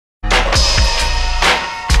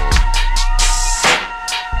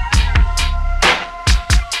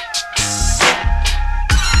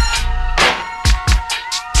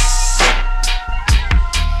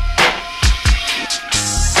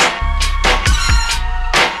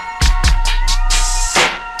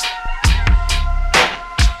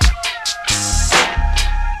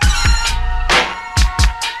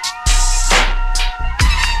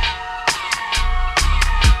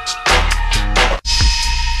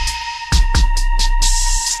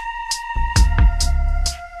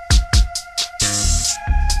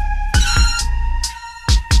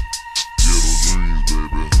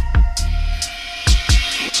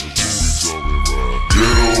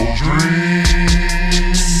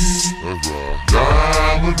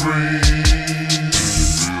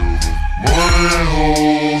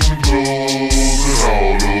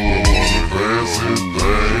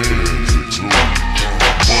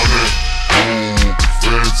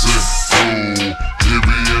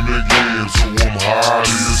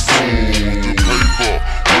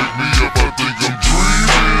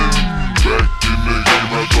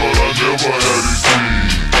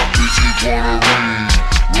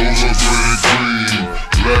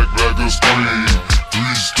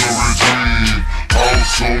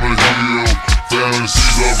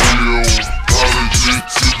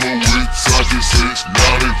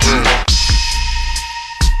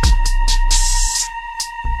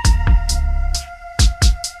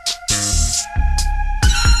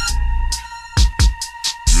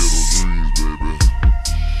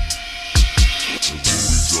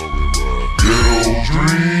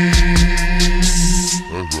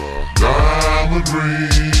diamond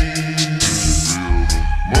rings,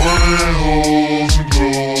 money, hoes, and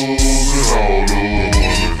clothes, and all of the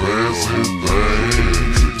fancy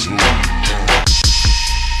things.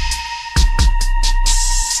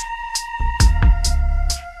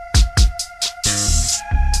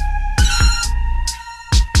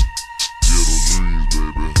 Ghetto dreams,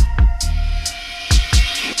 baby.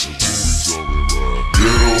 That's what we talking about.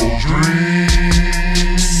 Ghetto dreams.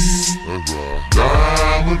 That's right.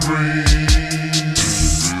 Diamond rings,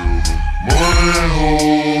 money,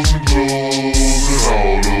 hoes, and clothes, and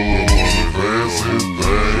all of the fancy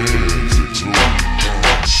things.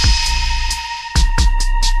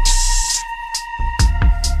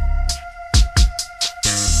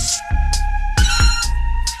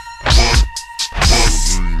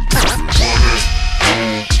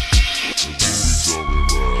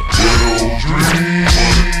 Ghetto dreams,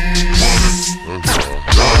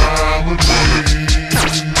 diamond rings,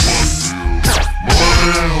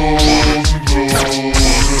 money, hoes, and clothes,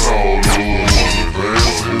 and all of the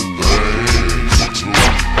fancy things.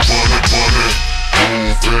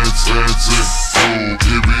 Fancy,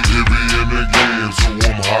 heavy in the game, so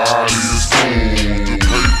I'm highly exposed to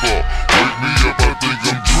paper. Wake me up, I think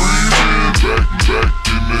I'm dreaming. Back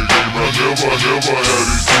in the game, I never had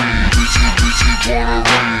these dreams. Bitchy wanna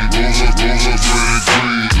ring, Rosa, red,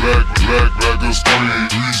 green, black like a screen.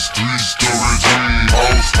 Three-story dream,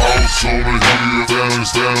 house on the hill.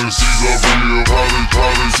 Fantasies are real.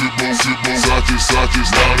 Probably sippo, Saches,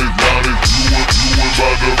 nodded. Doing by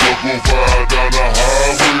the buckle, fire down the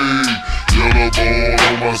highway. Yellow ball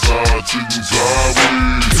on my side, sitting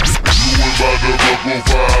sideways. Doing by the buckle,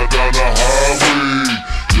 fire down the highway.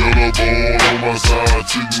 Yellow ball on my side,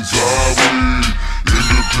 sitting sideways.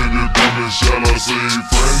 Independent business, shall I say,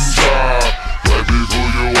 franchise. Right before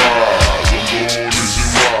your eyes, I'm going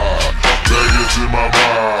nationwide. Baggage in my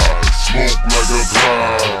mind, smoke like a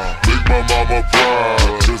cloud. Make my mama proud,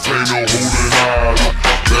 this ain't no holding out.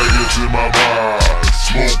 Baggage in my mind,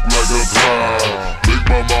 smoke like a cloud. Make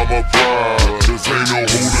my mama proud, this ain't no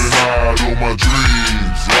holding out on my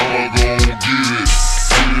dreams. I'ma gon' get it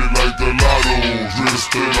like the lotto.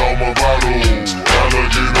 Dressed in all my bottles,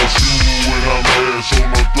 alligator shoe and I'm ass on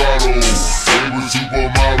the throttle. Favorite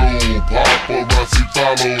supermodel, paparazzi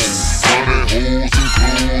follow. Money, hoes, and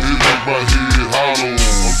clothes, it make my head hollow.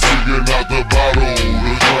 I'm figuring out the bottle,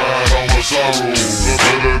 to grind all my sorrow. A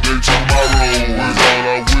better day tomorrow is all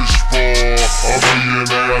I wish for. A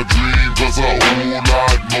millionaire dream, plus a whole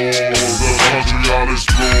lot more. The country I'll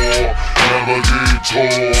explore, navigate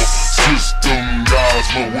tour. System guides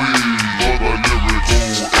my way for the lyrical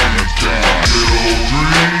Einstein.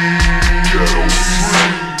 Ghetto dreams,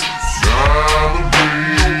 diamond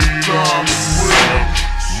rings,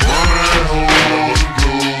 money, hoes, and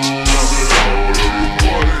clothes, and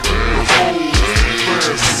all of the fancy things.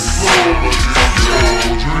 Ghetto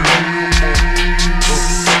dreams,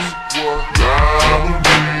 diamond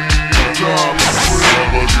rings,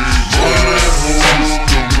 navigate tour.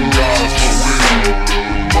 System guides my way.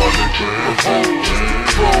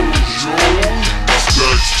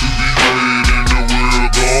 Stacks to be made in the world,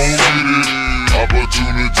 gon' get it.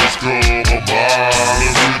 Opportunities come a mile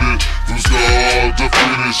with it. From start to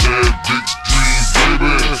finish, had big dreams,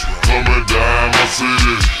 baby. Coming down my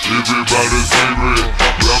city, everybody's favorite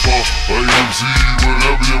rapper, or MC,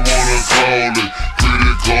 whatever you wanna call it.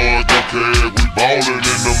 Credit card, the cash, we ballin'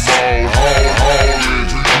 in the mall, haulin'.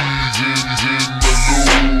 3 G's in the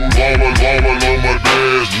loop, marble on my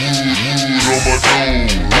dash, wood on my door.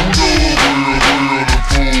 Who knows where the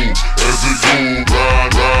fool as it go,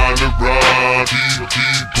 ride, keep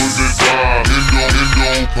putting it down.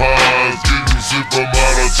 Indo pies, getting sick from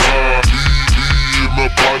out of time. Me and my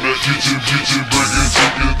partner, kitchen, breaking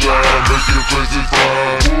chicken down, making faces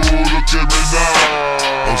fine. Oh, look at me now,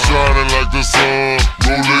 I'm shining like the sun.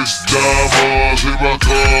 Rolex diamonds, here I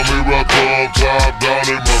come, top down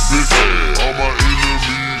in my big head. All my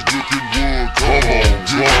enemies looking good, come on.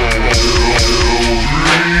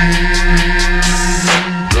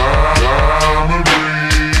 Diamond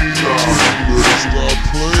rings, stop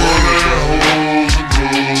playing. Money, hoes, and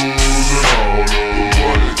clothes, and all of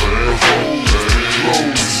the fancy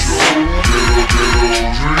things. Ghetto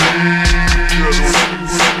dreams,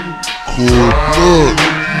 Cool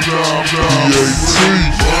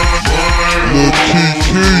PAT, Lil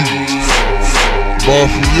Kiki,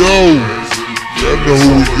 Mafio. Y'all know who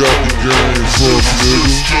we got the game for,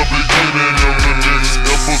 nigga. The beginning of the next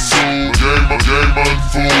episode. Game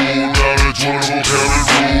unfold. Now that 24-karat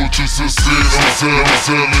road to success. I'm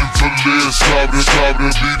selling for less. Strive to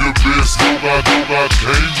be the best. I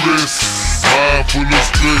can't rest. Mind full of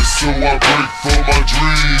stress, so I break for my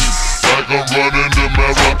dreams. Like I'm running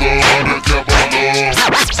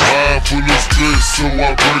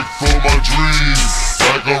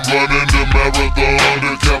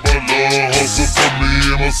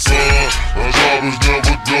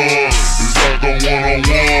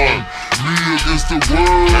me against the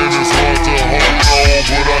world. And it's hard to hold on,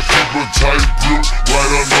 but I keep a tight grip.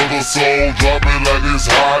 Write another song, drop it like it's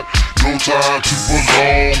hot. No time to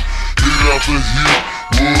prolong. Hit after hit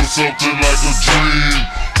was something like a dream.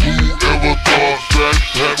 Whoever thought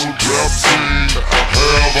that would rap scene?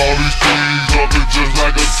 Have all these things looking just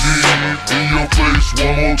like a team. In your face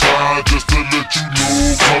one more time just to let you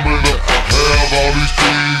know coming up. Have all these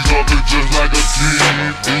things looking just like a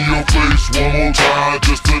team. In your face one more time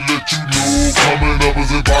just to let you know coming up is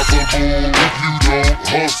impossible if you don't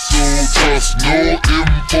hustle. Trust no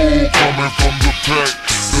info coming from the pack.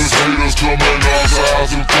 There's haters coming all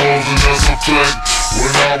sides and forms, and that's a fact. When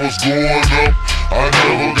I was growing up, I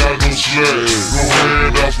never got no slack. No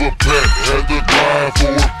handouts for pack, had to grind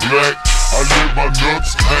for it black. I let my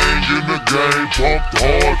nuts hang in the game, pumped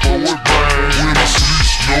hard for it bang. When the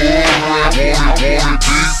streets know rap, wanted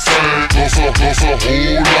big thing. Plus a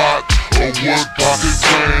whole lot of what pocket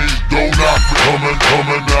change. Don't knock me,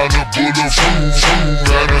 coming down the boulevard.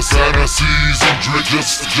 Fantasies and drink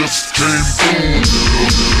just came through.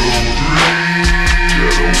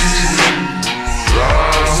 Ghetto dream,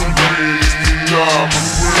 diamond rings, diamond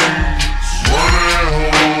rings, money,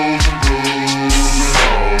 hoes, and blues, and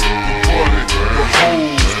all of the money, the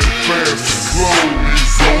hoes, the fancy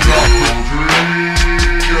clothes. Don't knock me,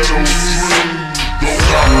 ghetto dream, don't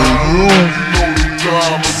knock me, you know the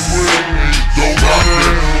diamond ring. Don't knock me,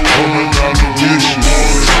 coming down the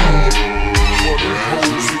boulevard. Money,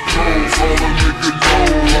 hoes, and clothes, all the niggas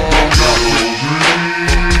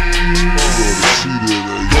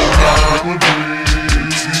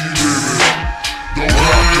know. Don't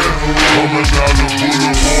knock me, coming down the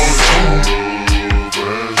boulevard,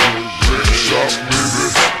 shop, baby.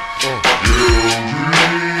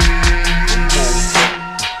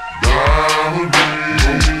 Diamond ring,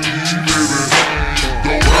 baby.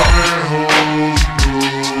 Don't rock that hoes, coming down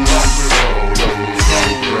the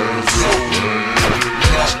boulevard, coming down the boulevard too.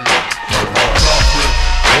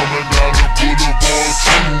 Coming down the boulevard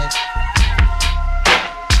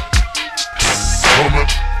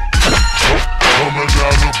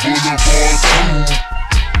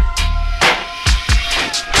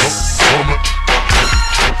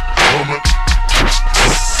Coming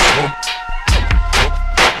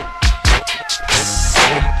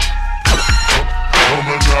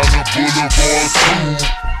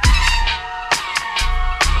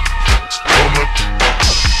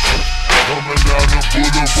down the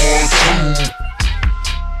boulevard too.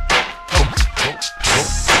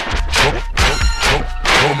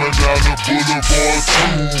 Coming down the boulevard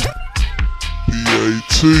too.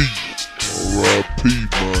 PAT, R.I.P.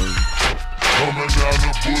 man. Coming down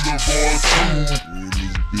the boulevard too. We in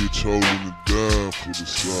this bitch holding it down for the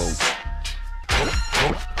South.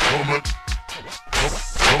 Coming.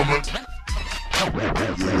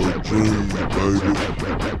 Ghetto dream, baby.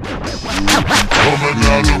 Coming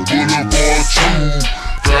down the boulevard too.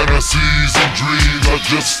 Fantasies and dreams I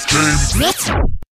just came.